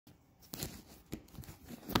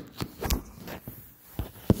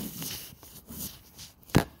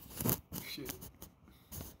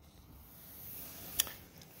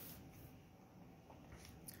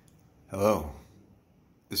Hello,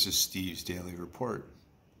 this is Steve's Daily Report,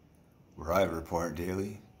 where I report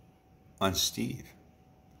daily on Steve.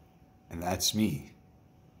 And that's me.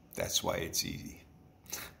 That's why it's easy.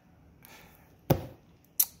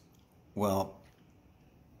 Well,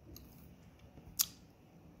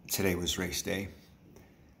 today was race day,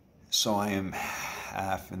 so I am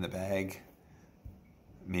half in the bag,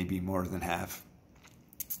 maybe more than half.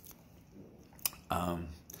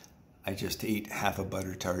 I just ate half a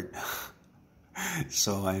butter tart,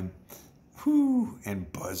 so I'm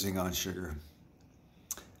and buzzing on sugar.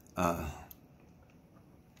 And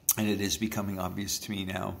it is becoming obvious to me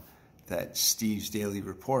now that Steve's Daily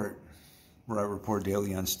Report, where I report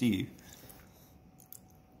daily on Steve,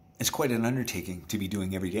 is quite an undertaking to be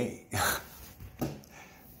doing every day.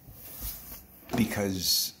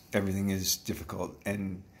 Because everything is difficult,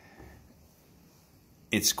 and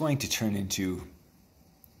it's going to turn into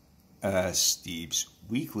Steve's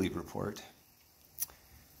weekly report.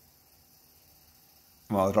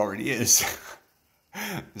 Well, it already is.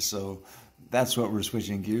 So that's what we're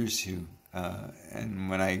switching gears to. And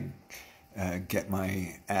when I get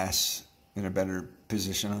my ass in a better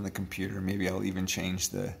position on the computer, maybe I'll even change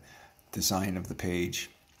the design of the page.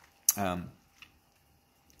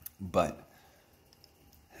 But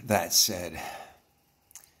that said,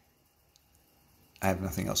 I have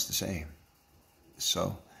nothing else to say.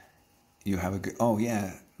 So you have a good,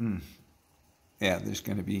 yeah, there's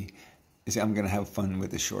going to be, I'm going to have fun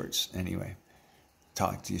with the shorts anyway.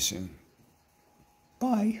 Talk to you soon.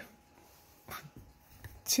 Bye.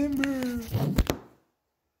 Timber.